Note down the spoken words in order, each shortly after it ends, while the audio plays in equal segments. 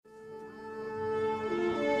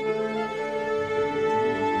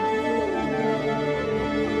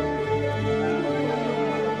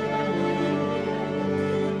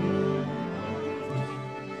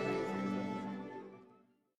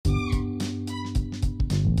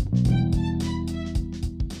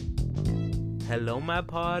Hello, my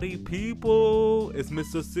party people. It's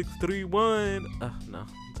Mr. 631. No,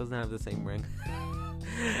 it doesn't have the same ring.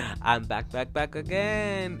 I'm back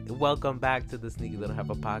again. Welcome back to the Sneaky Little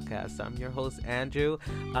Heifer podcast. I'm your host, Andrew.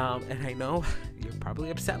 And I know you're probably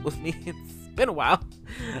upset with me. It's been a while.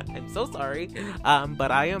 I'm so sorry. But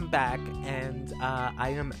I am back and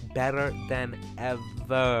I am better than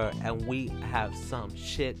ever. And we have some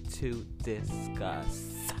shit to discuss.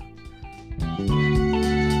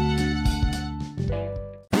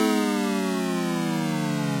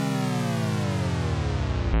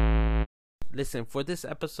 Listen, for this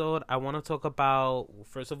episode, I want to talk about,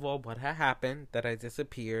 first of all, what had happened, that I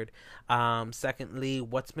disappeared. Secondly,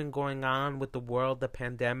 what's been going on with the world, the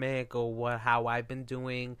pandemic, or how I've been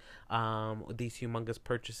doing these humongous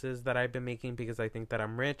purchases that I've been making because I think that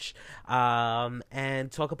I'm rich.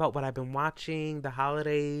 And talk about what I've been watching, the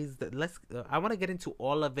holidays. I want to get into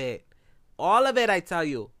all of it. All of it, I tell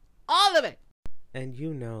you. All of it. And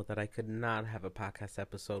you know that I could not have a podcast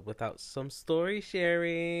episode without some story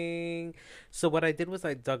sharing. So what I did was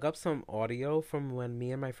I dug up some audio from when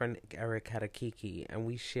me and my friend Eric had a kiki and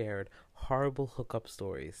we shared horrible hookup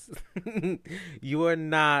stories. You are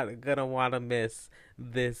not going to want to miss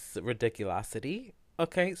this ridiculosity.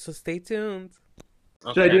 Okay, so stay tuned.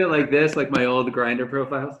 Okay. Should I do it like this, like my old Grindr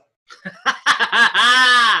profiles?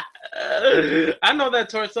 I know that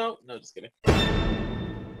torso. No, just kidding.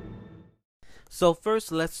 So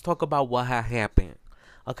first, let's talk about what had happened.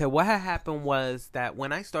 Okay, what had happened was that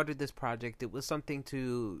when I started this project, it was something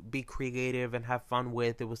to be creative and have fun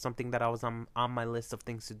with. It was something that I was on my list of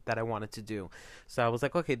things that I wanted to do. So I was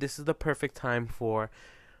like, okay, this is the perfect time for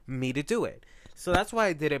me to do it. So that's why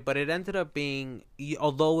I did it, but it ended up being,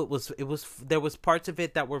 although there was parts of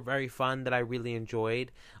it that were very fun that I really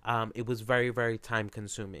enjoyed. It was very, very time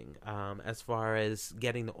consuming, as far as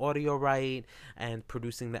getting the audio right and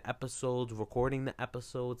producing the episodes, recording the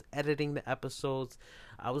episodes, editing the episodes.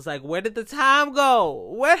 I was like, where did the time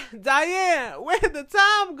go? Diane, where did the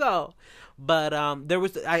time go? But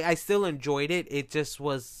I still enjoyed it. It just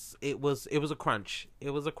was a crunch.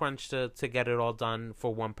 It was a crunch to get it all done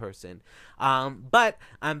for one person. But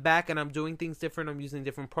I'm back and I'm doing things different. I'm using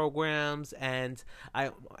different programs, and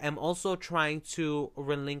I am also trying to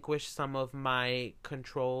relinquish some of my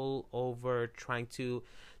control over trying to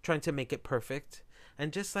make it perfect.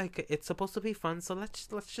 And just like it's supposed to be fun, so let's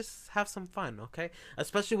just have some fun, okay?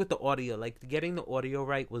 Especially with the audio, like getting the audio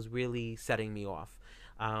right was really setting me off.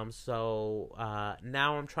 So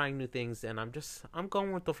now I'm trying new things, and I'm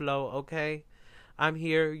going with the flow, okay? I'm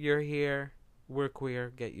here, you're here, we're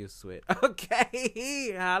queer, get used to it,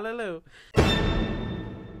 okay? Hallelujah.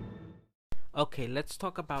 Okay, let's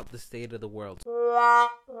talk about the state of the world.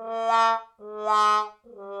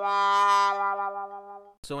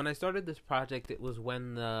 So when I started this project, it was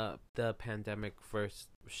when the pandemic first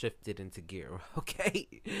shifted into gear, okay?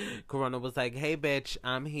 Corona was like, hey, bitch,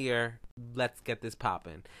 I'm here. Let's get this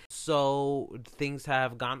popping. So things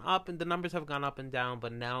have gone up, and the numbers have gone up and down,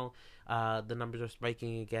 but now the numbers are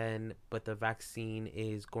spiking again, but the vaccine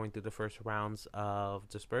is going through the first rounds of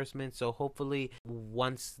disbursement. So hopefully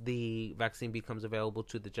once the vaccine becomes available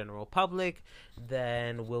to the general public,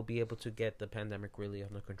 then we'll be able to get the pandemic really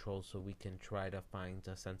under control so we can try to find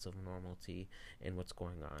a sense of normalcy in what's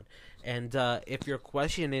going on. And if your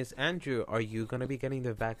question is, Andrew, are you going to be getting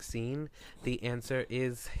the vaccine? The answer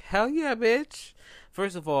is hell yeah, bitch.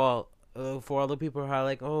 First of all, for all the people who are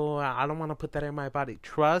like, oh, I don't want to put that in my body.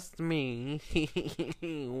 Trust me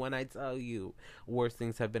when I tell you worse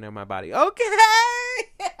things have been in my body. Okay.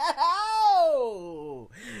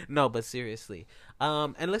 No, but seriously.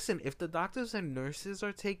 And listen, if the doctors and nurses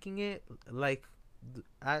are taking it, like,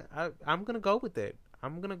 I'm going to go with it.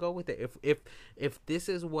 I'm going to go with it. If this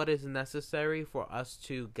is what is necessary for us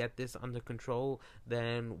to get this under control,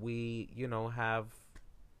 then we, have,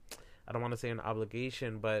 I don't want to say an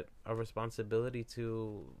obligation, but a responsibility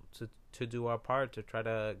to do our part to try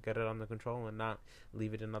to get it under control and not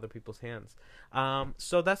leave it in other people's hands.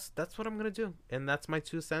 So that's what I'm gonna do, and that's my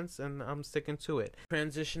 2 cents, and I'm sticking to it.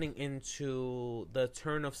 Transitioning into the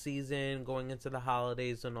turn of season, going into the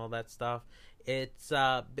holidays and all that stuff. It's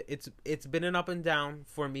been an up and down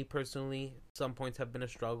for me personally. Some points have been a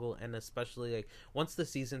struggle, and especially like once the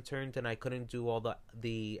season turned and I couldn't do all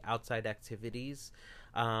the outside activities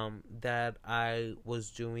that I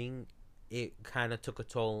was doing, it kind of took a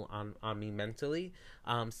toll on me mentally.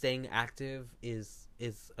 Staying active is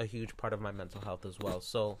a huge part of my mental health as well.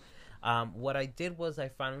 So what I did was I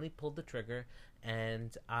finally pulled the trigger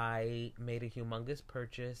and I made a humongous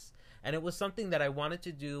purchase, and it was something that I wanted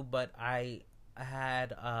to do, but I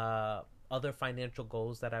had other financial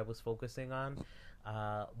goals that I was focusing on.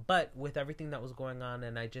 But with everything that was going on,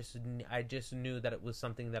 and I just knew that it was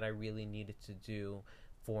something that I really needed to do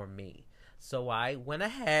for me. So I went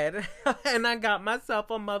ahead and I got myself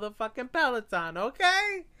a motherfucking Peloton,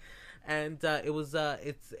 okay? And it's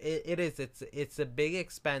a big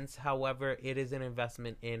expense. However, it is an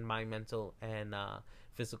investment in my mental and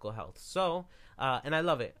physical health. So, and I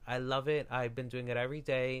love it. I've been doing it every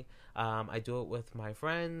day. I do it with my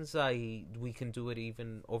friends. We can do it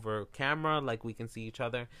even over camera, like we can see each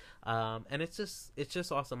other. And it's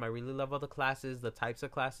just awesome. I really love all the classes, the types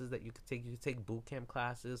of classes that you could take. You could take boot camp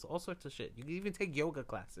classes, all sorts of shit. You can even take yoga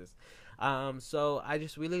classes. So I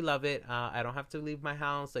just really love it. I don't have to leave my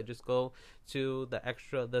house. I just go to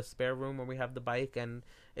the spare room where we have the bike, and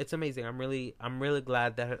it's amazing. I'm really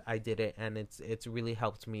glad that I did it, and it's really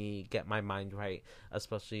helped me get my mind right,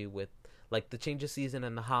 especially with like the change of season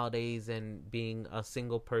and the holidays and being a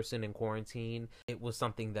single person in quarantine. It was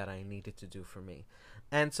something that I needed to do for me.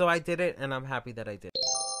 And so I did it, and I'm happy that I did.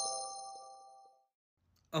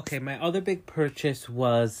 Okay, my other big purchase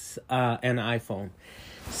was an iPhone.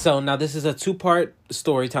 So now this is a 2-part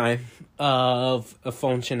story time of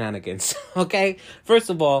phone shenanigans. Okay, first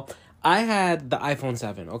of all, I had the iPhone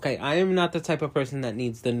 7, okay? I am not the type of person that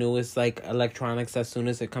needs the newest, like, electronics as soon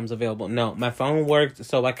as it comes available. No, my phone worked,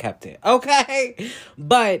 so I kept it, okay?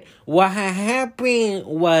 But what had happened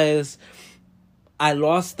was I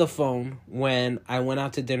lost the phone when I went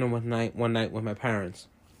out to dinner one night with my parents.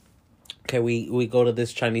 Okay, we go to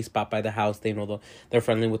this Chinese spot by the house. They know they're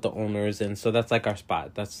friendly with the owners, and so that's like our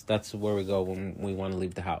spot. That's where we go when we want to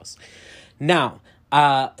leave the house. Now,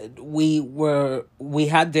 we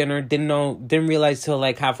had dinner, didn't realize till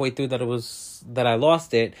like halfway through that I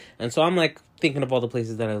lost it. And so I'm like thinking of all the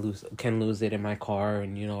places that I can lose it in my car,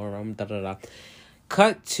 and around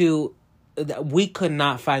cut to, we could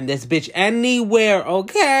not find this bitch anywhere,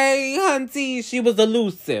 okay, hunty? She was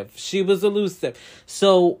elusive.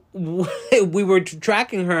 So we were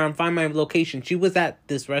tracking her and find my location. She was at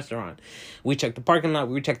this restaurant. We checked the parking lot.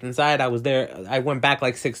 We checked inside. I was there. I went back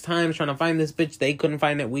like 6 times trying to find this bitch. They couldn't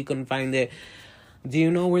find it. We couldn't find it. Do you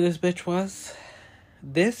know where this bitch was?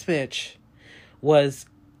 This bitch was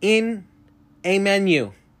in a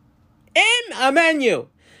menu.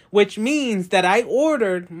 Which means that I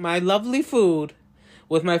ordered my lovely food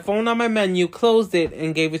with my phone on my menu, closed it,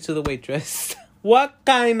 and gave it to the waitress. What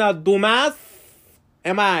kind of dumbass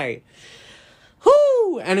am I?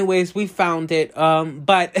 Whoo! Anyways, we found it.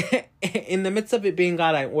 But in the midst of it being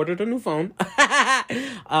gone, I ordered a new phone.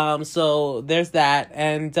 So there's that.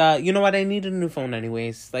 And you know what? I needed a new phone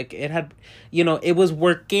anyways. Like, it had, it was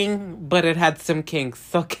working, but it had some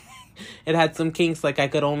kinks. Okay. It had some kinks, like I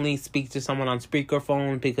could only speak to someone on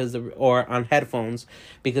speakerphone or on headphones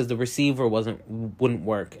because the receiver wouldn't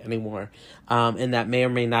work anymore. And that may or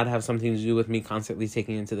may not have something to do with me constantly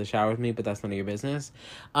taking into the shower with me, but that's none of your business.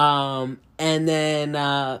 And then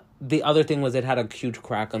the other thing was it had a huge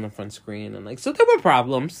crack on the front screen, and so there were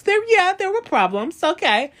problems. There were problems.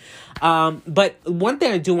 Okay. But one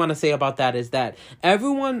thing I do want to say about that is that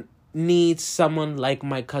everyone needs someone like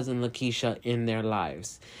my cousin Lakeisha in their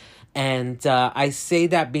lives. And I say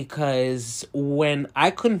that because when I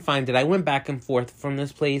couldn't find it, I went back and forth from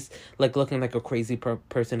this place, like looking like a crazy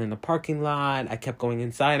person in the parking lot. I kept going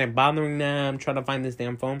inside and bothering them, trying to find this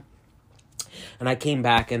damn phone. And I came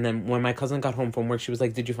back, and then when my cousin got home from work, she was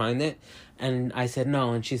like, "Did you find it?" And I said,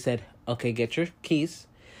 "No." And she said, "Okay, get your keys,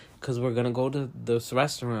 because we're going to go to this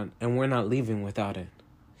restaurant, and we're not leaving without it."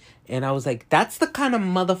 And I was like, that's the kind of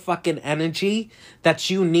motherfucking energy that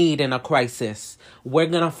you need in a crisis. We're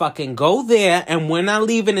going to fucking go there, and we're not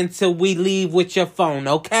leaving until we leave with your phone,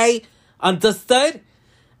 okay? Understood?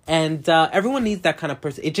 And everyone needs that kind of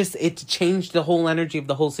person. It changed the whole energy of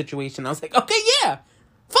the whole situation. I was like, okay, yeah.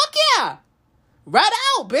 Fuck yeah. Ride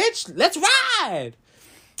out, bitch. Let's ride.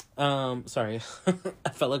 Sorry. I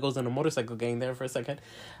felt like I was in a motorcycle gang there for a second.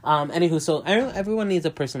 Anywho, so everyone needs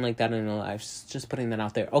a person like that in their lives. Just putting that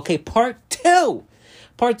out there. Okay, part two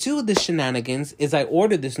of the shenanigans is I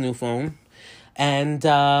ordered this new phone, and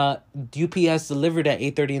UPS delivered at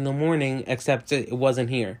 8:30 in the morning, except it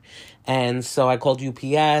wasn't here. And so I called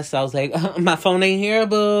UPS. I was like, my phone ain't here,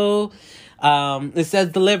 boo. It says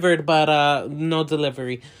delivered, but no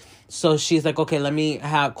delivery. So she's like, okay, let me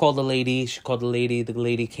call the lady. She called the lady. The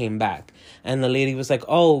lady came back. And the lady was like,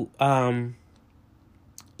 oh,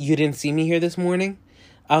 you didn't see me here this morning?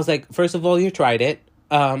 I was like, first of all, you tried it.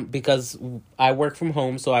 Because I work from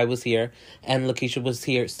home, so I was here. And Lakeisha was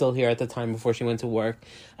still here at the time before she went to work.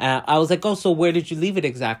 I was like, oh, so where did you leave it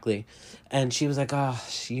exactly? And she was like,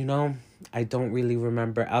 I don't really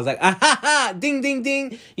remember. I was like, ah ha ha, ding ding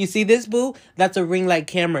ding. You see this, boo? That's a ring light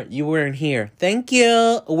camera. You weren't here. Thank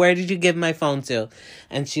you. Where did you give my phone to?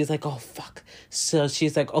 And she's like, oh fuck. So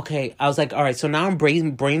she's like, okay. I was like, all right. So now I'm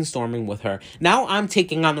brainstorming with her. Now I'm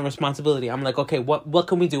taking on the responsibility. I'm like, okay, what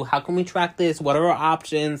can we do? How can we track this? What are our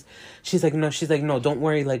options? She's like, no, don't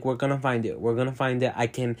worry. Like, we're gonna find it. We're gonna find it. I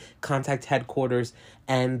can contact headquarters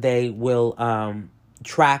and they will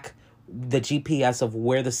track the GPS of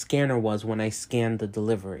where the scanner was when I scanned the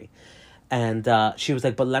delivery. And she was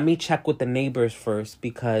like, but let me check with the neighbors first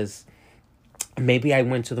because maybe I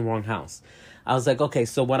went to the wrong house. I was like, okay,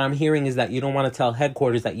 so what I'm hearing is that you don't want to tell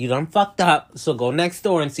headquarters that you done fucked up, so go next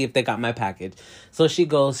door and see if they got my package. So she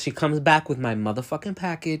comes back with my motherfucking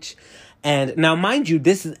package. And now, mind you,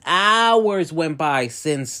 this is hours went by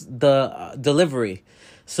since the delivery.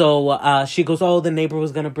 So she goes, oh, the neighbor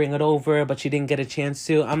was going to bring it over, but she didn't get a chance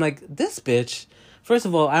to. I'm like, this bitch. First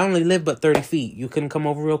of all, I only live but 30 feet. You couldn't come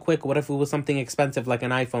over real quick? What if it was something expensive like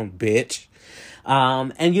an iPhone, bitch?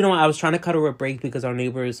 And you know, I was trying to cut her a break because our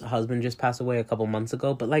neighbor's husband just passed away a couple months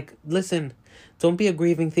ago. But like, listen, don't be a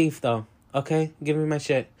grieving thief though. Okay? Give me my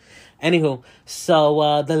shit. Anywho,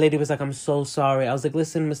 so the lady was like, I'm so sorry. I was like,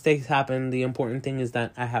 listen, mistakes happen. The important thing is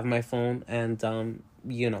that I have my phone and,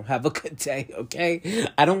 you know, have a good day, okay?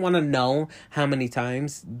 I don't want to know how many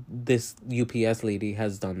times this UPS lady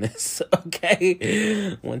has done this,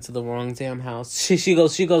 okay? Went to the wrong damn house. She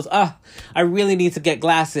goes, I really need to get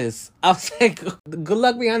glasses. I was like, good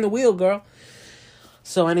luck behind the wheel, girl.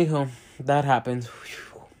 So anywho, that happened.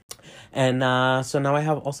 And so now I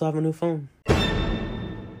also have a new phone.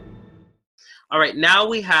 All right, now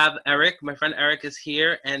we have Eric. My friend Eric is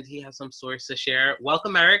here, and he has some stories to share.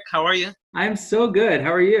 Welcome, Eric. How are you? I'm so good.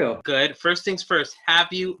 How are you? Good. First things first, have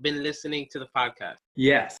you been listening to the podcast?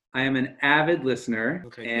 Yes, I am an avid listener,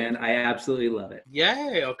 Okay, and good. I absolutely love it.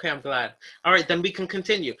 Yay. Okay, I'm glad. All right, then we can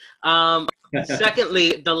continue.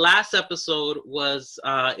 Secondly, the last episode was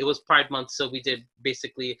it was Pride Month, so we did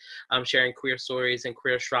basically sharing queer stories and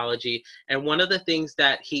queer astrology. And one of the things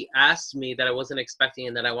that he asked me that I wasn't expecting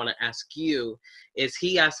and that I want to ask you is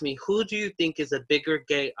he asked me, who do you think is a bigger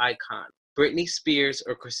gay icon, Britney Spears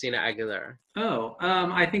or Christina Aguilera?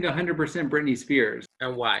 I think 100% Britney Spears.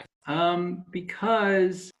 And why?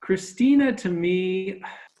 Because Christina, to me,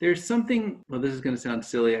 there's something, well, this is going to sound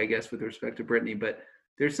silly, I guess, with respect to Britney, but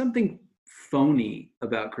there's something phony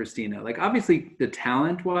about Christina. Like, obviously, the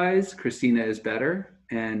talent-wise, Christina is better.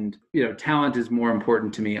 And, you know, talent is more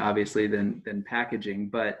important to me, obviously, than packaging.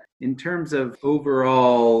 But in terms of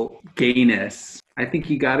overall gayness, I think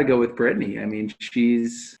you got to go with Britney. I mean,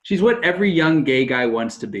 she's what every young gay guy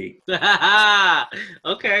wants to be.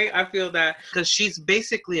 Okay, I feel that. Because she's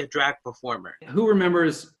basically a drag performer. Who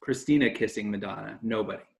remembers Christina kissing Madonna?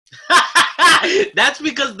 Nobody. That's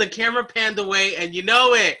because the camera panned away and you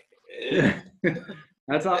know it.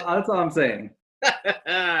 That's all I'm saying.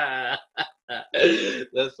 That's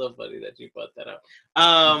so funny that you brought that up.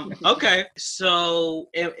 Okay, so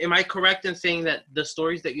am I correct in saying that the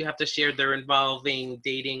stories that you have to share, they're involving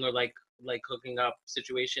dating or like hooking up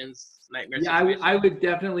situations, nightmare situations? I would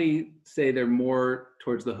definitely say they're more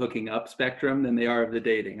towards the hooking up spectrum than they are of the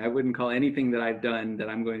dating. I wouldn't call anything that I've done that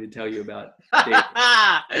I'm going to tell you about dating.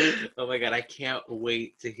 Oh my God, I can't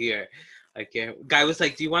wait to hear. I can't. Guy was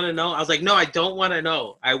like, do you want to know? I was like, no, I don't want to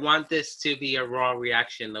know. I want this to be a raw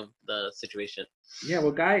reaction of the situation. Yeah,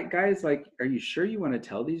 well, guys, like, are you sure you want to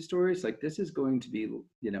tell these stories? Like, this is going to be,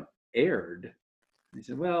 you know, aired. And he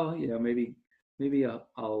said, well, you know, maybe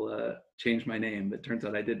I'll change my name, but turns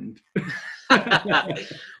out I didn't.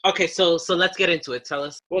 Okay, so let's get into it. Tell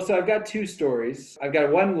us. Well, so I've got two stories. I've got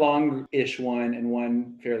one long-ish one and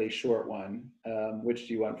one fairly short one. Which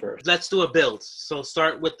do you want first? Let's do a build. So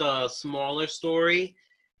start with the smaller story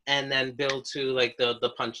and then build to like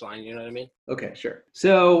the punchline, you know what I mean? Okay, sure.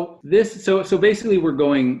 So basically we're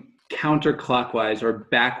going counterclockwise or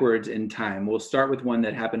backwards in time. We'll start with one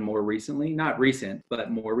that happened more recently, not recent,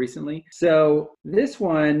 but more recently. So this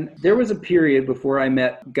one, there was a period before I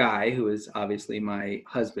met Guy, who is obviously my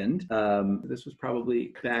husband. This was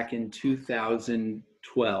probably back in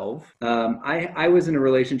 2012. I was in a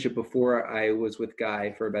relationship before I was with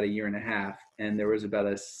Guy for about a year and a half, and there was about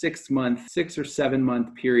a 6 or 7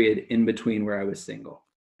 month period in between where I was single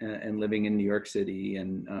and living in New York City.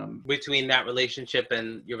 And between that relationship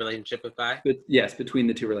and your relationship with Guy? But yes, between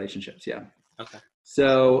the two relationships, yeah. Okay.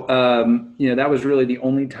 So, you know, that was really the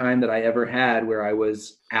only time that I ever had where I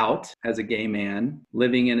was out as a gay man,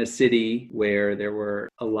 living in a city where there were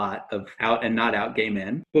a lot of out and not out gay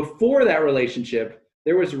men. Before that relationship,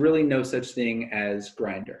 there was really no such thing as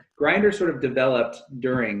Grindr. Grindr sort of developed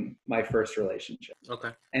during my first relationship. Okay.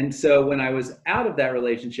 And so when I was out of that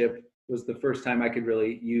relationship was the first time I could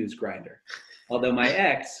really use Grindr. Although my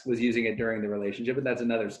ex was using it during the relationship, but that's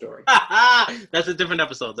another story. That's a different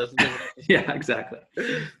episode. Yeah, exactly.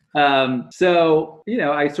 So,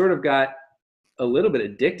 I sort of got a little bit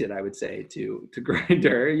addicted, I would say, to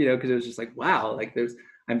Grindr, because it was just like, wow, like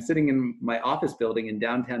I'm sitting in my office building in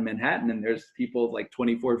downtown Manhattan and there's people like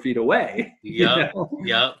 24 feet away. Yep.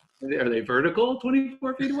 Are they vertical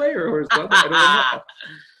 24 feet away or horizontal? I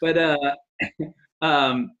don't know.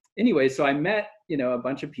 But anyway, so I met, a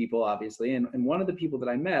bunch of people, obviously. And one of the people that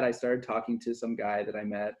I met, I started talking to some guy that I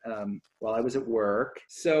met while I was at work.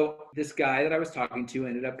 So this guy that I was talking to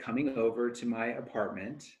ended up coming over to my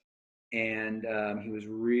apartment. And he was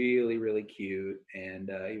really, really cute.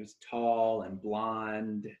 And he was tall and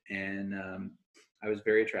blonde. And I was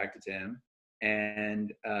very attracted to him.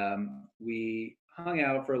 And we hung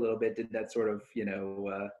out for a little bit, did that sort of,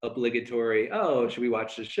 obligatory, oh, should we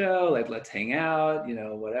watch the show? Like, let's hang out,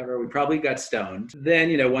 whatever. We probably got stoned.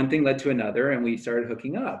 Then, one thing led to another and we started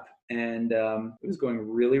hooking up. And it was going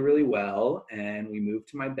really, really well. And we moved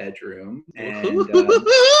to my bedroom. And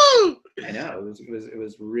I know it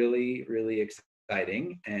was really, really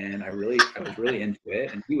exciting. And I was really into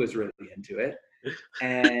it. And he was really into it.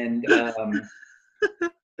 And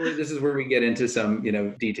this is where we get into some,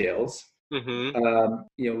 details.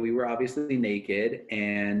 Mm-hmm. We were obviously naked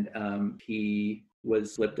and he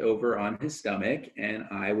was flipped over on his stomach and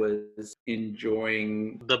I was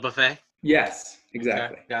enjoying the buffet. Yes,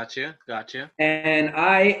 exactly. Okay. Gotcha. And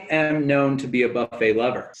I am known to be a buffet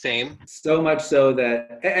lover. Same. So much so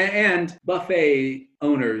that, and buffet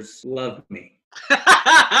owners love me.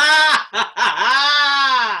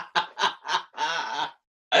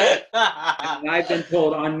 And I've been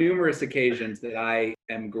told on numerous occasions that I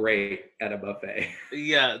am great at a buffet.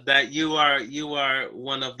 Yeah, that you are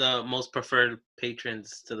one of the most preferred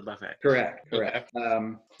patrons to the buffet. Correct. Okay.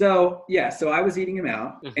 So I was eating him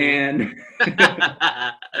out, and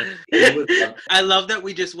I love that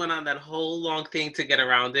we just went on that whole long thing to get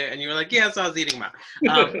around it, and you were like, "Yes, I was eating him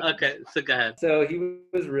out." Okay, so go ahead. So he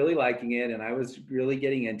was really liking it, and I was really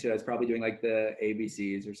getting into it. I was probably doing like the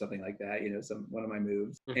ABCs or something like that, one of my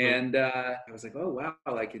moves, and I was like, "Oh wow,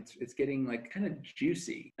 like it's getting like kind of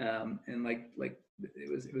juicy," and like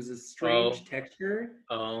it was a strange texture.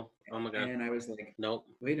 Oh my god! And I was like, nope.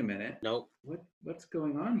 Wait a minute. Nope. What's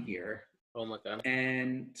going on here? Oh my god!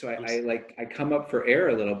 And so I come up for air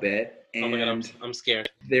a little bit, and oh my god, I'm scared.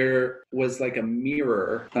 There was like a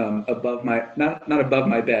mirror above my not above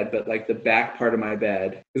my bed, but like the back part of my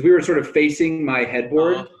bed, because we were sort of facing my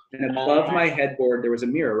headboard, and above my headboard there was a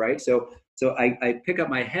mirror, right? So I pick up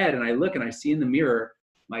my head and I look and I see in the mirror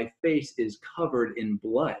my face is covered in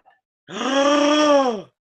blood.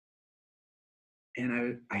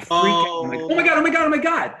 And I freak out. I'm like, oh my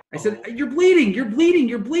God. I said, you're bleeding.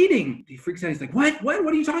 He freaks out. He's like, what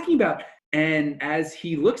are you talking about? And as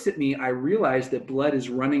he looks at me, I realize that blood is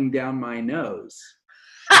running down my nose.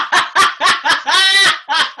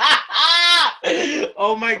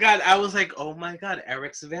 Oh my God. I was like, oh my God,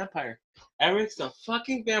 Eric's a vampire. Eric's a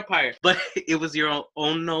fucking vampire. But it was your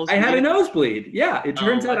own nosebleed? I had a nosebleed. Yeah. It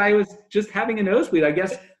turns out I was just having a nosebleed. I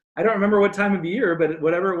guess I don't remember what time of year, but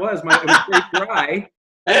whatever it was, it was very dry.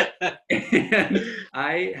 And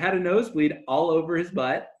I had a nosebleed all over his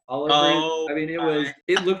butt, all over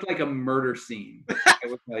it looked like a murder scene, I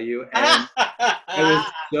will tell you. And I was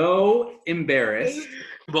so embarrassed.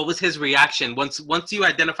 What was his reaction? Once you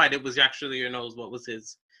identified it was actually your nose, what was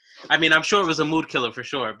his? I mean, I'm sure it was a mood killer for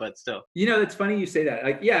sure, but still. It's funny you say that.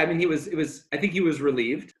 Like, yeah, I mean, I think he was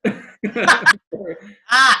relieved.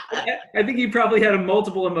 I think he probably had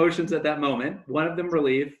multiple emotions at that moment. One of them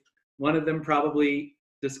relief, one of them probably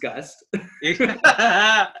disgust. We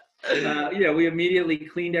immediately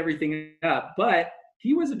cleaned everything up, but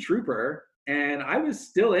he was a trooper and I was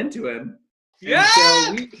still into him. Yeah.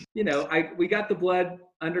 So we got the blood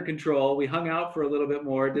under control. We hung out for a little bit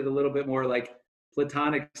more, did a little bit more like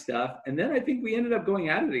platonic stuff. And then I think we ended up going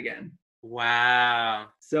at it again. Wow.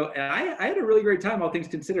 So I had a really great time, all things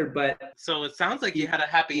considered, but. So it sounds like you had a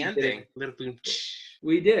happy ending. Little boom.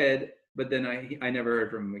 We did, but then I never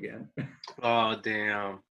heard from him again. Oh,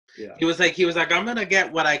 damn. Yeah. He was like, I'm going to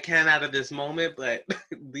get what I can out of this moment, but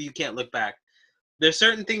you can't look back. There's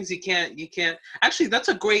certain things you can't actually. That's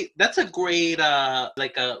a great like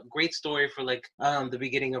a great story for like the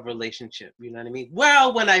beginning of a relationship, you know what I mean?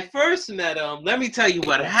 Well, when I first met him, let me tell you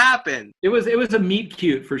what happened. It was a meet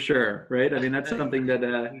cute for sure, right? I mean, that's something that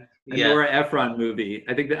Nora Ephron movie.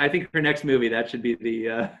 I think her next movie that should be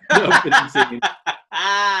the opening scene.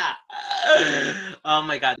 Oh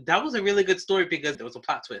my god, that was a really good story because there was a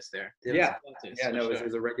plot twist there. Yeah, no, it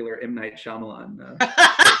was a regular M. Night Shyamalan.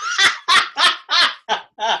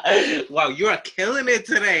 Wow, you are killing it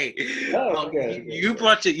today. Oh, okay. You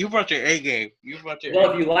brought your A game. Well,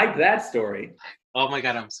 if you like that story. Oh my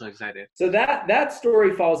god, I'm so excited. So that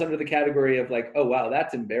story falls under the category of like, oh wow,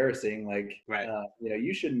 that's embarrassing. Like, right.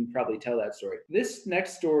 You shouldn't probably tell that story. This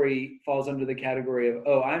next story falls under the category of,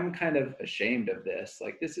 oh, I'm kind of ashamed of this.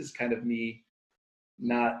 Like, this is kind of me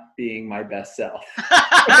not being my best self.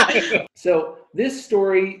 So this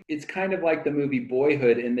story, it's kind of like the movie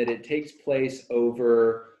Boyhood in that it takes place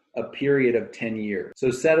over a period of 10 years.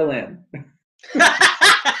 So settle in.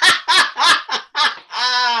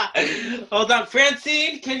 Hold on,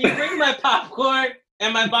 Francine, can you bring my popcorn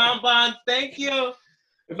and my bonbons? Thank you.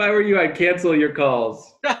 If I were you, I'd cancel your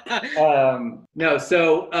calls. No,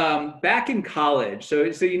 so back in college, so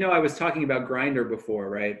I was talking about Grindr before,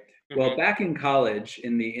 right? Mm-hmm. Well, back in college,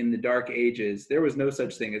 in the dark ages, there was no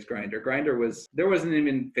such thing as Grindr. There wasn't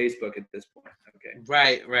even Facebook at this point. Okay.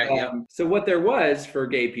 Right. Yeah. So what there was for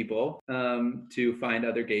gay people to find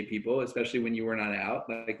other gay people, especially when you were not out,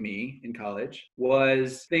 like me in college,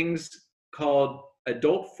 was things called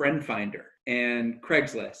Adult Friend Finder and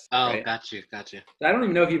Craigslist. Oh, right? Got you. I don't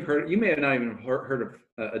even know if you've heard. You may have not even heard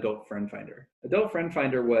of Adult Friend Finder. Adult Friend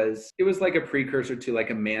Finder was like a precursor to like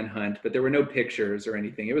a Manhunt, but there were no pictures or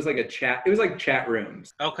anything. It was like a chat. It was like chat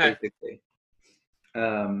rooms. Okay. Basically.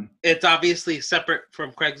 It's obviously separate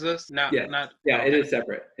from Craigslist. Okay. It is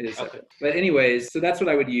separate. Okay. But anyways, so that's what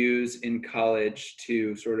I would use in college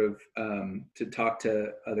to sort of to talk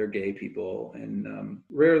to other gay people, and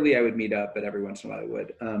rarely I would meet up, but every once in a while I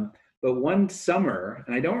would. But one summer,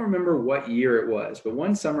 and I don't remember what year it was, but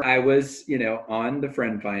one summer I was, on the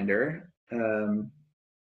Friend Finder,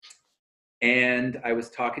 and I was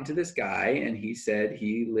talking to this guy, and he said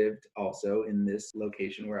he lived also in this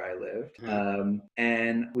location where I lived. Mm-hmm.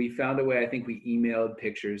 And we found a way. I think we emailed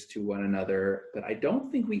pictures to one another, but I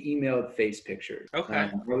don't think we emailed face pictures. Okay.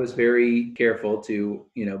 I was very careful to,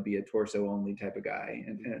 be a torso only type of guy,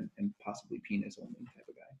 and possibly penis only type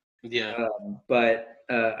of guy. Yeah. But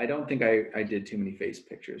I don't think I did too many face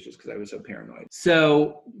pictures just because I was so paranoid.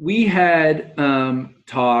 So we had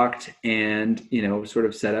talked and, sort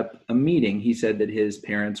of set up a meeting. He said that his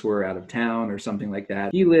parents were out of town or something like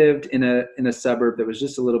that. He lived in a suburb that was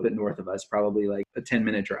just a little bit north of us, probably like a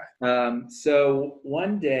 10-minute drive. So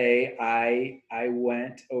one day I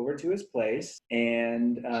went over to his place,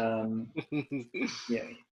 and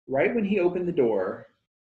right when he opened the door,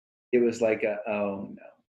 it was like oh no.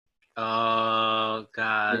 Oh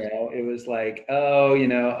God! It was like,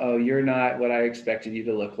 you're not what I expected you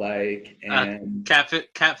to look like, and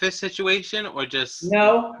catfish situation, or just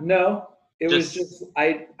no. It was just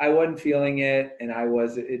I wasn't feeling it, and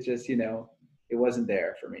it just it wasn't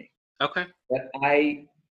there for me. Okay. But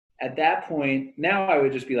at that point, now I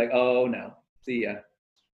would just be like, oh no, see ya.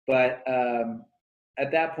 But at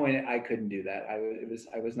that point, I couldn't do that. I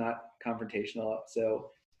was not confrontational, so.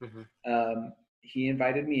 Mm-hmm. He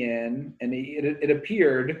invited me in, and it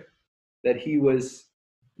appeared that he was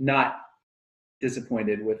not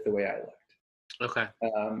disappointed with the way I looked. Okay.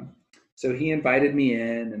 So he invited me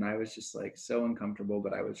in, and I was just like so uncomfortable,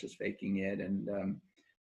 but I was just faking it. And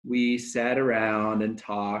we sat around and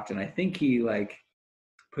talked, and I think he like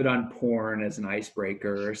put on porn as an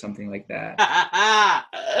icebreaker or something like that.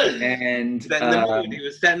 And setting the mood. He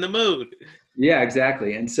was setting the mood. Yeah,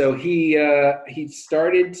 exactly. And so he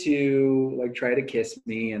started to like try to kiss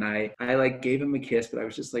me, and I like gave him a kiss, but I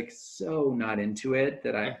was just like so not into it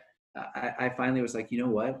that I finally was like, you know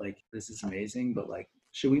what, like this is amazing, but like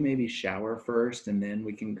should we maybe shower first and then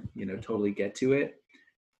we can totally get to it?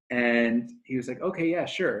 And he was like, okay, yeah,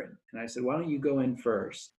 sure. And I said, why don't you go in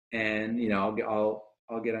first, and I'll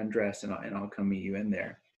get undressed and I'll come meet you in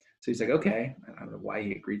there. So he's like, okay. I don't know why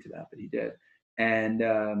he agreed to that, but he did. And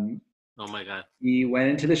oh my God. He went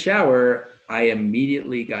into the shower. I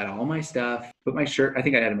immediately got all my stuff, put my shirt, I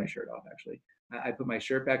think I had my shirt off actually. I put my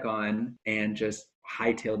shirt back on and just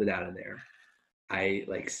hightailed it out of there. I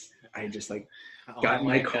just got in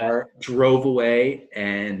my car, drove away,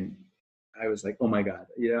 and I was like, oh my God.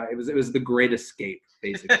 It was the great escape,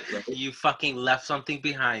 basically. Right? You fucking left something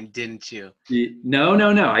behind, didn't you? No,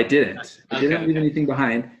 I didn't. I didn't leave anything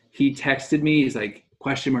behind. He texted me. He's like,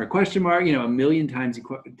 question mark, a million times he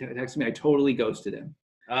texted me. I totally ghosted him.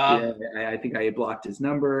 I think I had blocked his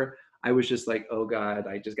number. I was just like, oh God,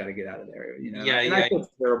 I just got to get out of there. I feel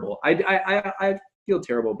terrible. I feel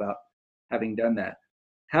terrible about having done that.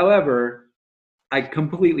 However, I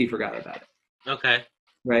completely forgot about it. Okay.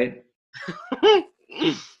 Right.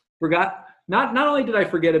 not only did I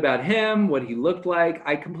forget about him, what he looked like,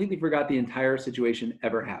 I completely forgot the entire situation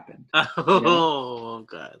ever happened. Oh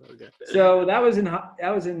God. Okay. So that was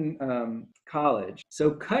in college.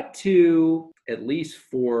 So cut to at least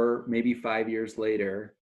 4, maybe 5 years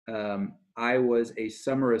later, I was a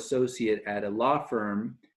summer associate at a law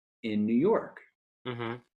firm in New York.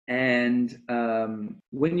 Mm-hmm. And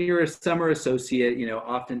when you're a summer associate,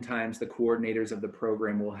 oftentimes the coordinators of the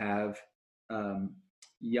program will have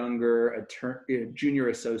younger junior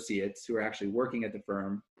associates who are actually working at the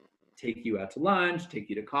firm take you out to lunch, take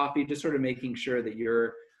you to coffee, just sort of making sure that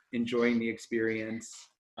you're enjoying the experience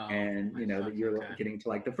and that you're getting to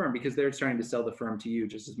like the firm, because they're trying to sell the firm to you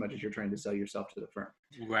just as much as you're trying to sell yourself to the firm.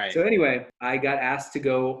 Right. So anyway, I got asked to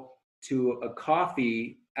go to a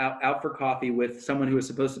coffee out for coffee with someone who was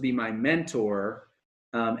supposed to be my mentor,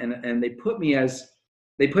 and they put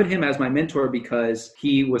him as my mentor because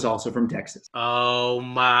he was also from Texas. Oh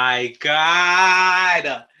my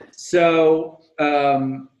God. So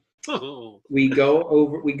we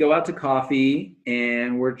go out to coffee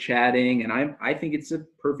and we're chatting, and I think it's a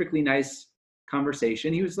perfectly nice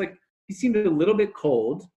conversation. He seemed a little bit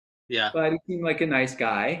cold, but he seemed like a nice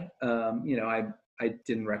guy. I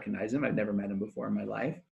didn't recognize him. I'd never met him before in my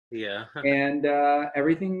life. Yeah. And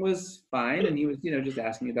everything was fine, and he was just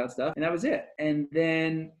asking me about stuff, and that was it. And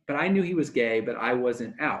then, but I knew he was gay, but I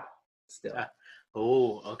wasn't out still.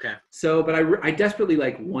 Oh, okay. So, but I desperately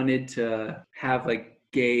wanted to have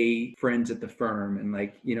gay friends at the firm,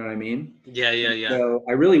 and you know what I mean? Yeah. So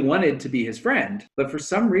I really wanted to be his friend, but for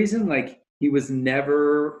some reason, he was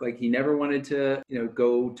never he never wanted to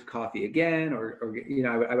go to coffee again, or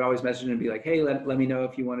I would always message him and be like, hey, let me know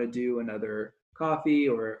if you want to do another coffee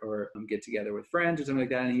or get together with friends or something like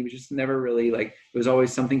that. And he was just never really it was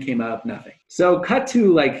always something came up, nothing. So cut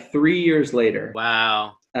to 3 years later.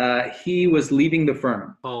 Wow. He was leaving the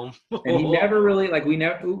firm. Oh. And he never really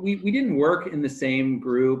we didn't work in the same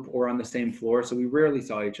group or on the same floor, so we rarely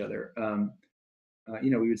saw each other. We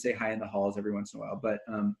would say hi in the halls every once in a while, but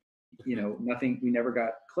nothing, we never got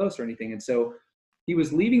close or anything. And so he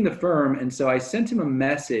was leaving the firm, and so I sent him a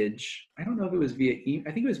message. I don't know if it was I think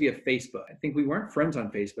it was via Facebook. I think we weren't friends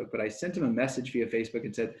on Facebook, but I sent him a message via Facebook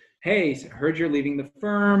and said, hey, heard you're leaving the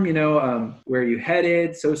firm, where are you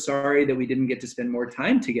headed? So sorry that we didn't get to spend more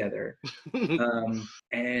time together.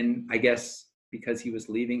 And I guess because he was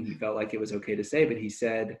leaving, he felt like it was okay to say, but he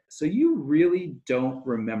said, so you really don't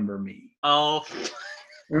remember me? Oh.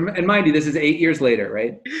 And mind you, this is 8 years later,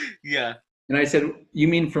 right? Yeah. And I said, you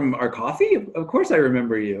mean from our coffee? Of course I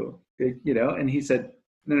remember you, And he said,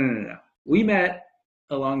 no. We met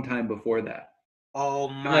a long time before that. Oh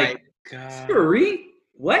my God. Sorry?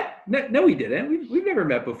 What? No, we didn't. We've never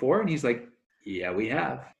met before. And he's like, yeah, we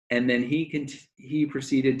have. And then he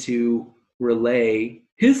proceeded to relay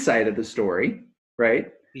his side of the story,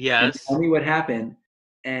 right? Yes. And tell me what happened.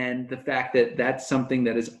 And the fact that that's something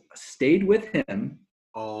that has stayed with him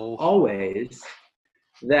always,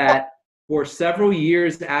 that for several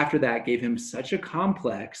years after that gave him such a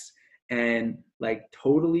complex and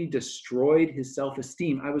totally destroyed his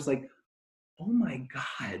self-esteem. I was like, oh my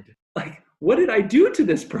God, what did I do to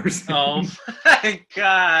this person? Oh my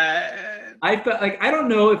God. I felt I don't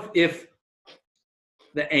know if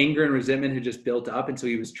the anger and resentment had just built up, and so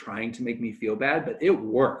he was trying to make me feel bad, but it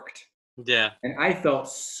worked. Yeah. And I felt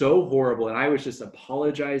so horrible, and I was just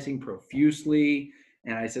apologizing profusely.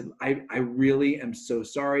 And I said, I really am so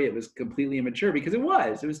sorry. It was completely immature, because it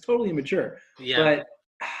was totally immature. Yeah. But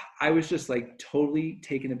I was just totally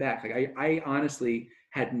taken aback. I honestly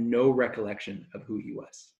had no recollection of who he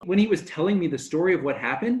was. When he was telling me the story of what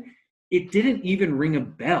happened, it didn't even ring a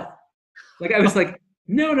bell. I was like,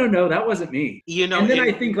 no, that wasn't me. And then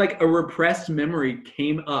I think a repressed memory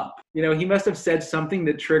came up. He must have said something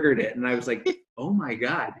that triggered it. And I was like, oh my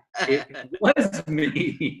God, it was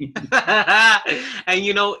me. And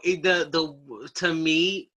to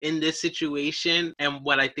me in this situation, and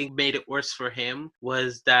what I think made it worse for him,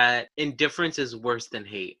 was that indifference is worse than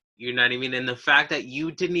hate. You know what I mean? And the fact that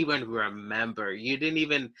you didn't even remember,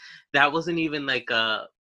 that wasn't even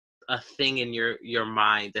a thing in your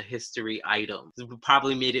mind, a history item,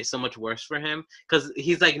 probably made it so much worse for him, because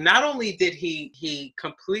he's not only did he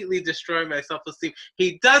completely destroy my self-esteem,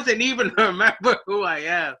 he doesn't even remember who I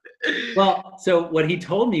am. Well, so what he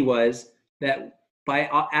told me was that by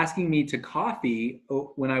asking me to coffee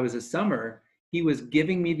when I was a summer, he was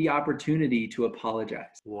giving me the opportunity to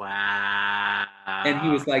apologize. Wow. And he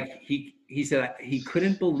was he said he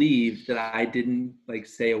couldn't believe that I didn't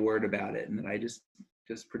say a word about it, and that I just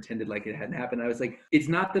pretended like it hadn't happened. I was like, it's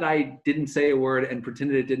not that I didn't say a word and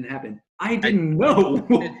pretended it didn't happen. I didn't know.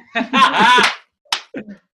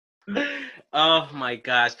 Oh my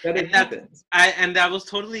gosh. That And it happens. and that was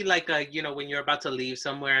totally like a, when you're about to leave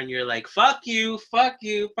somewhere and you're like, fuck you, fuck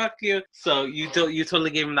you, fuck you. So you totally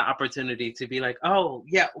gave him the opportunity to be like, oh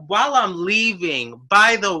yeah, while I'm leaving,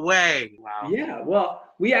 by the way. Wow. Yeah, well,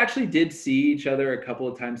 we actually did see each other a couple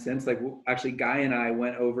of times since. Like, actually, Guy and I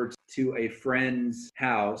went over to a friend's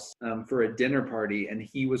house for a dinner party, and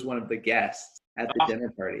he was one of the guests at the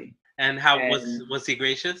dinner party. And how And was he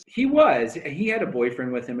gracious? he was. He had a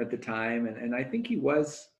boyfriend with him at the time, and I think he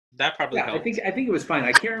was. That probably Yeah, helped. I think it was fine.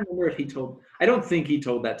 I can't remember if he told. I don't think he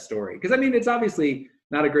told that story because I mean it's obviously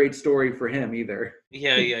not a great story for him either.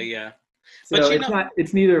 Yeah. So But it's not.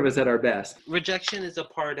 It's neither of us at our best. rejection is a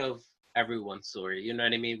part of everyone's story. You know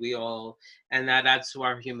what I mean? We all, and that adds to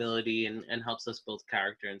our humility and helps us build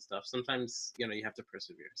character and stuff. Sometimes, you have to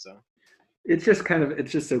persevere. So It's just kind of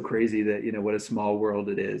it's just so crazy that what a small world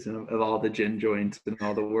it is, and of all the gin joints in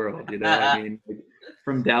all the world. I mean, like,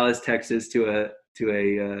 from Dallas, Texas to a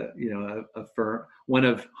a firm, one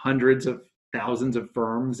of hundreds of thousands of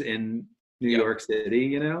firms in New York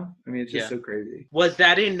City. I mean, it's just so crazy. Was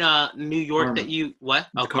that in New York Karma. that you what?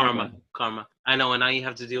 Oh, It's karma. I know, and now you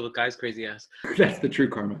have to deal with Guy's crazy ass. That's the true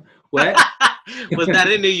karma. What? Was that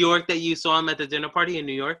in New York that you saw him at the dinner party in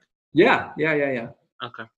New York? Yeah.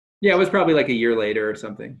 Okay. Yeah, it was probably like a year later or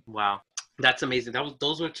something. Wow. That's amazing.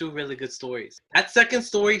 Those were two really good stories. That second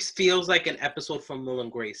story feels like an episode from Will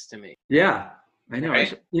and Grace to me. Yeah, I know.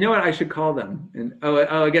 Right? You know what? I should call them. And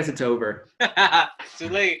I guess it's over. Too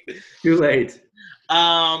late. Too late.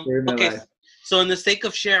 Okay. So in the sake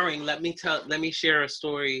of sharing, let me share a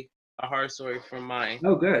horror story from mine.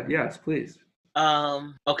 Oh, good. Yes, please.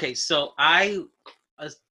 Okay, so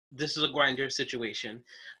this is a grinder situation.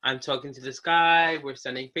 I'm talking to this guy, we're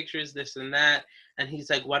sending pictures, this and that, and he's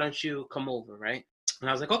like, why don't you come over, right? And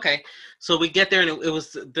I was like, okay. So we get there,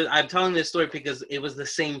 and I'm telling this story because it was the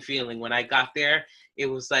same feeling. When I got there, it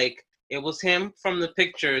was like, it was him from the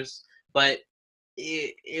pictures, but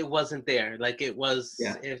it wasn't there. Like it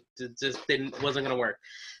just wasn't gonna work.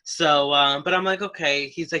 So, but I'm like, okay.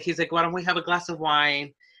 He's like, why don't we have a glass of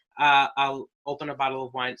wine? I'll open a bottle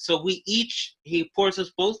of wine. So he pours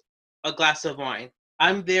us both a glass of wine.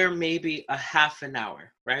 I'm there maybe a half an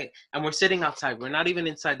hour, right? And we're sitting outside. We're not even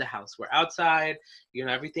inside the house. We're outside.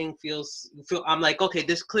 Everything I'm like, okay,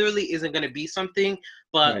 this clearly isn't going to be something,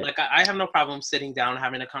 but right. Like, I have no problem sitting down,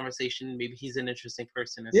 having a conversation. Maybe he's an interesting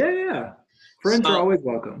person. Yeah. Friends are always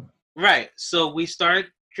welcome. Right. So we start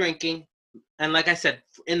drinking. And like I said,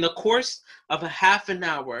 in the course of a half an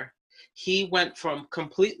hour, he went from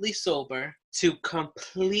completely sober to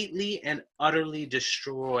completely and utterly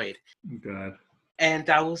destroyed. Oh, God.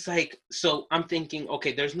 And I was like, so I'm thinking,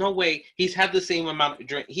 okay, there's no way he's had the same amount of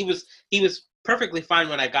drink. He was perfectly fine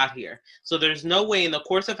when I got here. So there's no way in the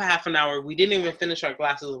course of a half an hour, we didn't even finish our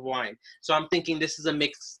glasses of wine. So I'm thinking this is a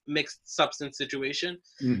mixed substance situation.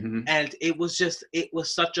 Mm-hmm. And it was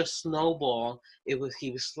such a snowball. He was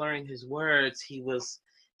slurring his words. He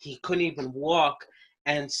couldn't even walk.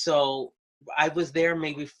 And so I was there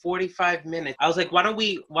maybe 45 minutes. I was like, why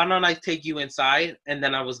don't I take you inside? And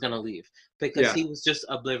then I was going to leave because he was just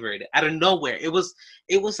obliterated out of nowhere. It was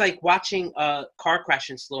like watching a car crash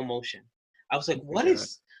in slow motion. I was like, what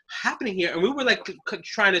is happening here? And we were like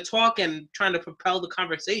trying to talk and trying to propel the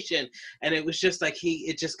conversation. And it was just like,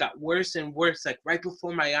 it just got worse and worse, like right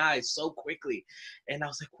before my eyes so quickly. And I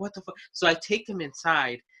was like, what the fuck? So I take him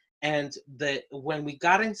inside. And when we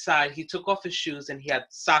got inside, he took off his shoes and he had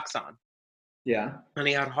socks on. Yeah. And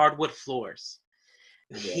he had hardwood floors.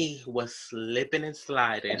 Yeah. He was slipping and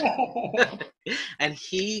sliding. And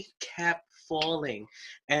he kept falling.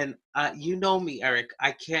 And you know me, Eric.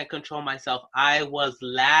 I can't control myself. I was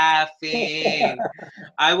laughing.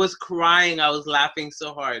 I was crying. I was laughing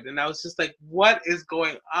so hard. And I was just like, what is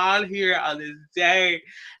going on here on this day?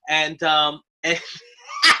 And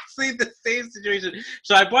actually the same situation.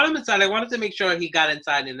 So I brought him inside. I wanted to make sure he got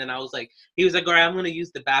inside, and then he was like, all right, I'm going to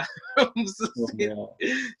use the bathroom.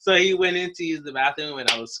 So he went in to use the bathroom,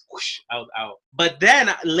 and I was out. But then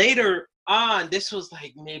later on, this was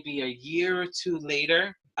like maybe a year or two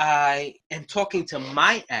later, I am talking to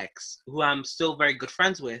my ex, who I'm still very good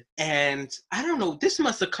friends with. And I don't know, this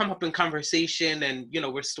must have come up in conversation, and,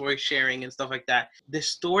 we're story sharing and stuff like that.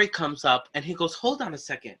 This story comes up, and he goes, hold on a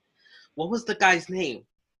second. What was the guy's name?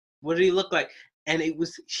 What did he look like? And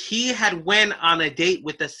he had went on a date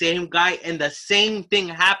with the same guy, and the same thing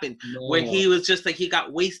happened where he was just like, he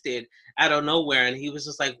got wasted out of nowhere, and he was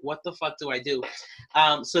just like, what the fuck do I do?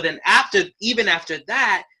 So then even after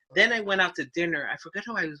that, then I went out to dinner. I forget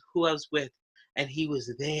who I was with. and he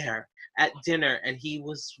was there at dinner, and he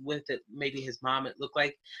was with it, maybe his mom, it looked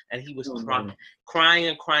like, and he was crying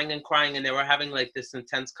and crying and crying, and they were having like this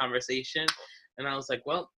intense conversation, and I was like,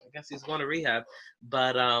 well, I guess he's going to rehab.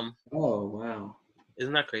 But Oh, wow.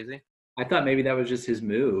 isn't that crazy? I thought maybe that was just his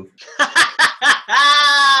move.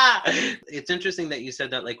 It's interesting that you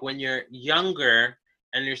said that, like, when you're younger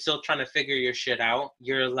and you're still trying to figure your shit out,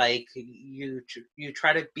 you're like, you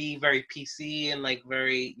try to be very PC and like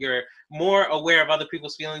you're more aware of other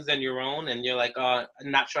people's feelings than your own, and you're like,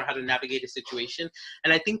 not sure how to navigate a situation.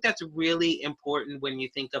 And I think that's really important when you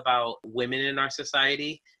think about women in our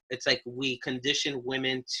society. It's like we condition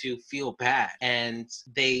women to feel bad, and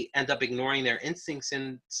they end up ignoring their instincts,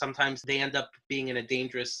 and sometimes they end up being in a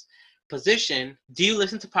dangerous position. Do you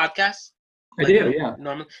listen to podcasts? I do, yeah.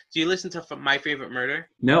 Normally, do you listen to My Favorite Murder?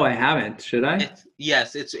 No, I haven't. Should I?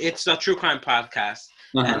 Yes, it's a true crime podcast.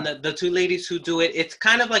 And the two ladies who do it, it's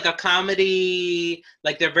kind of like a comedy,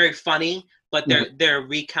 like they're very funny, but they're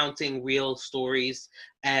recounting real stories.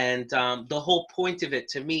 And the whole point of it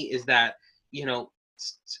to me is that, you know,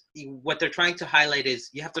 what they're trying to highlight is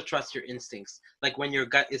you have to trust your instincts. Like when your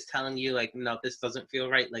gut is telling you like, no, this doesn't feel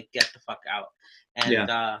right, like get the fuck out. And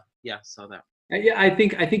so that. Yeah, I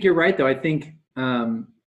think you're right though. I think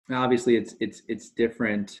obviously it's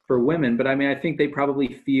different for women, but I mean I think they probably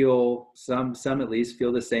feel some at least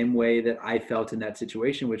feel the same way that I felt in that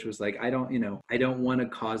situation, which was like I don't want to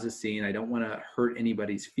cause a scene. I don't want to hurt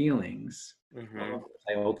anybody's feelings. Mm-hmm.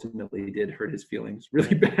 I ultimately did hurt his feelings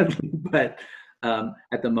really badly, but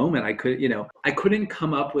at the moment I couldn't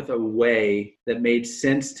come up with a way that made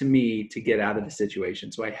sense to me to get out of the situation.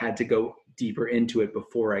 So I had to go deeper into it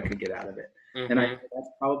before I could get out of it. Mm-hmm. And I think that's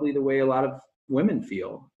probably the way a lot of women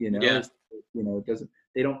feel, they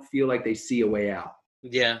don't feel like they see a way out.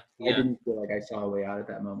 Yeah. I didn't feel like I saw a way out at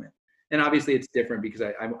that moment. And obviously it's different because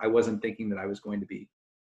I wasn't thinking that I was going to be,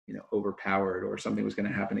 overpowered or something was going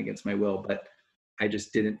to happen against my will, but I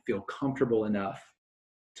just didn't feel comfortable enough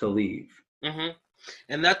to leave. Mm-hmm.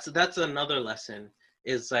 And that's another lesson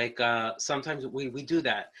is like sometimes we do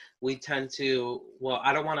that. We tend to, well,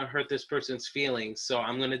 I don't want to hurt this person's feelings, so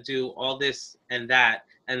I'm going to do all this and that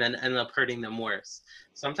and then end up hurting them worse.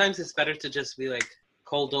 Sometimes it's better to just be like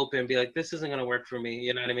cold open, be like, this isn't going to work for me.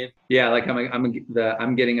 You know what I mean? Yeah, like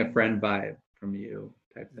I'm getting a friend vibe from you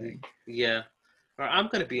type thing. Yeah. Or I'm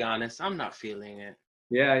going to be honest, I'm not feeling it.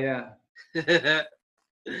 Yeah.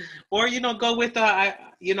 Or, go with,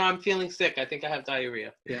 I'm feeling sick. I think I have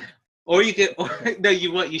diarrhea. Yeah. Or you could,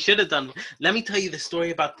 what you should have done. Let me tell you the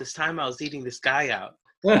story about this time I was eating this guy out.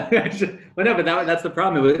 Well, no, but that's the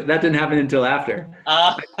problem. That didn't happen until after.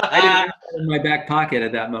 I didn't have it in my back pocket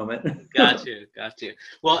at that moment. Got you.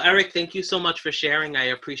 Well, Eric, thank you so much for sharing. I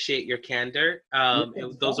appreciate your candor.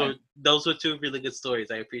 Those were two really good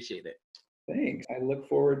stories. I appreciate it. Thanks. I look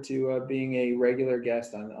forward to being a regular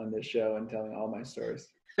guest on this show and telling all my stories.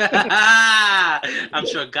 I'm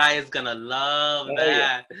sure Guy is gonna love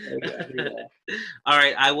that. Yeah. All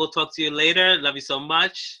right, I will talk to you later. Love you so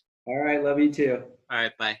much. All right, love you too. All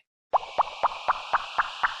right, bye.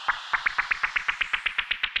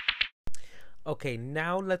 Okay,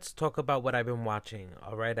 now let's talk about what I've been watching.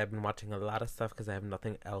 All right, I've been watching a lot of stuff because I have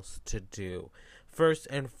nothing else to do. First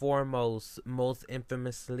and foremost, most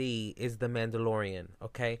infamously, is The Mandalorian,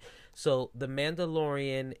 okay? So, The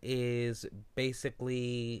Mandalorian is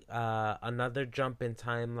basically another jump in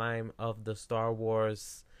timeline of the Star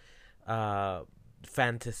Wars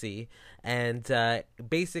fantasy, and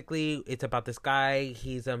basically it's about this guy.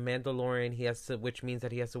 He's a Mandalorian. Which means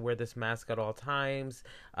that he has to wear this mask at all times,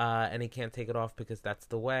 and he can't take it off because that's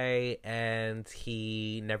the way. And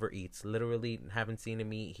he never eats. Literally, haven't seen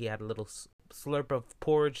him eat. He had a little slurp of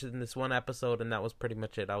porridge in this one episode, and that was pretty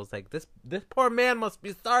much it. I was like, this poor man must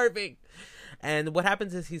be starving. And what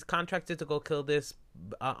happens is he's contracted to go kill this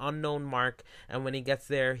unknown mark, and when he gets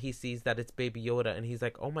there, he sees that it's Baby Yoda, and he's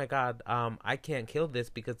like, oh my god, I can't kill this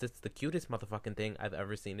because it's the cutest motherfucking thing I've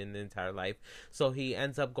ever seen in the entire life. So he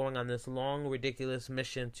ends up going on this long, ridiculous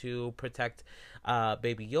mission to protect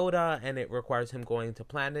Baby Yoda, and it requires him going to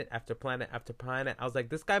planet after planet after planet. I was like,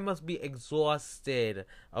 this guy must be exhausted,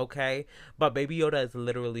 okay? But Baby Yoda is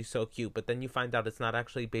literally so cute, but then you find out it's not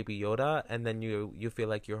actually Baby Yoda, and then you feel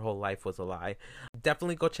like your whole life was a lie.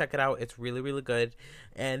 Definitely go check it out. It's really, really good.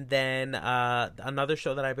 And then another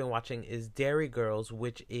show that I've been watching is Derry Girls,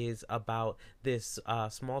 which is about this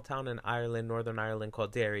small town in Ireland, Northern Ireland,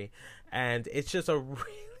 called Derry. And it's just a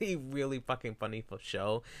really, really fucking funny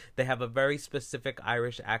show. They have a very specific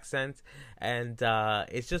Irish accent, and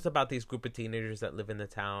it's just about these group of teenagers that live in the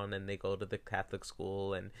town, and they go to the Catholic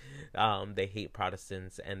school, and they hate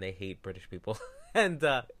Protestants, and they hate British people. And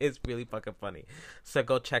it's really fucking funny. So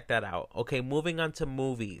go check that out. Okay, moving on to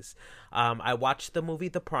movies. I watched the movie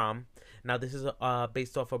The Prom. Now, this is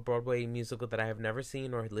based off a Broadway musical that I have never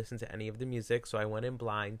seen or listened to any of the music, so I went in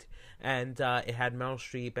blind. And it had Meryl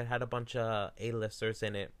Streep. It had a bunch of A-listers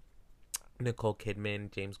in it. Nicole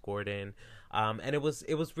Kidman, James Corden. And it was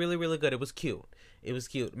really, really good. It was cute.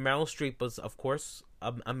 Meryl Streep was, of course,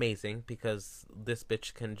 amazing because this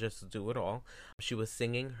bitch can just do it all. She was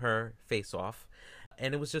singing her face off.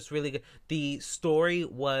 And it was just really good. The story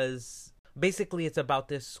was... Basically, it's about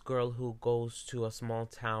this girl who goes to a small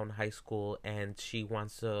town high school and she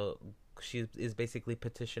is basically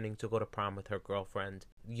petitioning to go to prom with her girlfriend.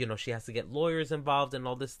 You know, she has to get lawyers involved and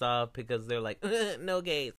all this stuff because they're like, no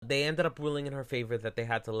gays. They ended up ruling in her favor that they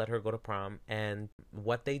had to let her go to prom. And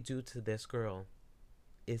what they do to this girl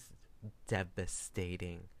is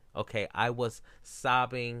devastating. Okay, I was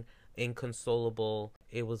sobbing, inconsolable.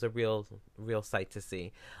 It was a real sight to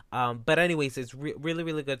see. But anyways, it's really,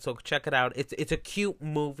 really good. So check it out. It's a cute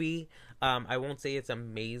movie. I won't say it's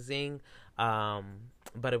amazing,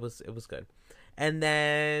 but it was good. And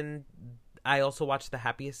then I also watched The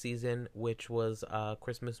Happiest Season, which was a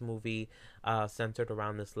Christmas movie centered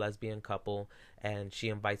around this lesbian couple, and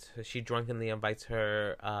she drunkenly invites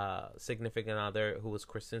her significant other, who was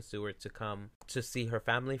Kristen Stewart, to come to see her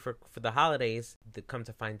family for the holidays. They come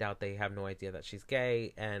to find out they have no idea that she's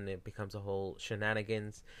gay, and it becomes a whole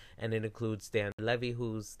shenanigans. And it includes Dan Levy,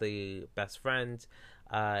 who's the best friend.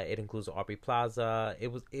 It includes Aubrey Plaza.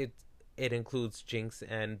 It includes Jinx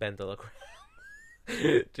and Ben de la Creme.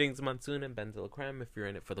 Jinx Monsoon and Ben de la Creme, if you're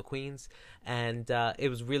in it for the queens. And it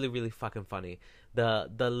was really, really fucking funny.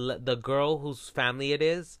 The girl whose family it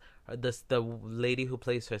is, the lady who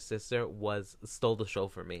plays her sister, stole the show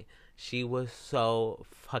for me. She was so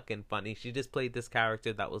fucking funny. She just played this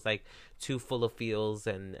character that was like too full of feels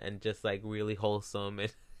and just like really wholesome,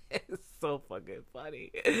 and it's so fucking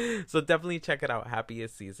funny. So definitely check it out.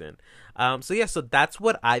 Happiest Season. So that's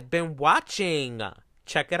what I've been watching.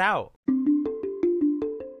 Check it out.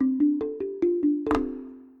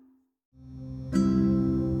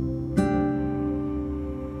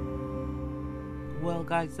 Well,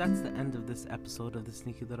 guys, that's the end of this episode of the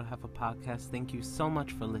Sneaky Little Heifer podcast. Thank you so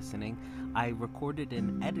much for listening. I recorded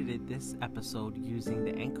and edited this episode using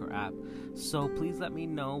the Anchor app, so please let me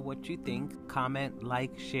know what you think. Comment,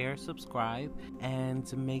 like, share, subscribe,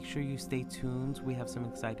 and make sure you stay tuned. We have some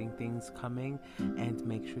exciting things coming, and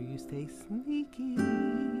make sure you stay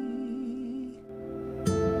sneaky.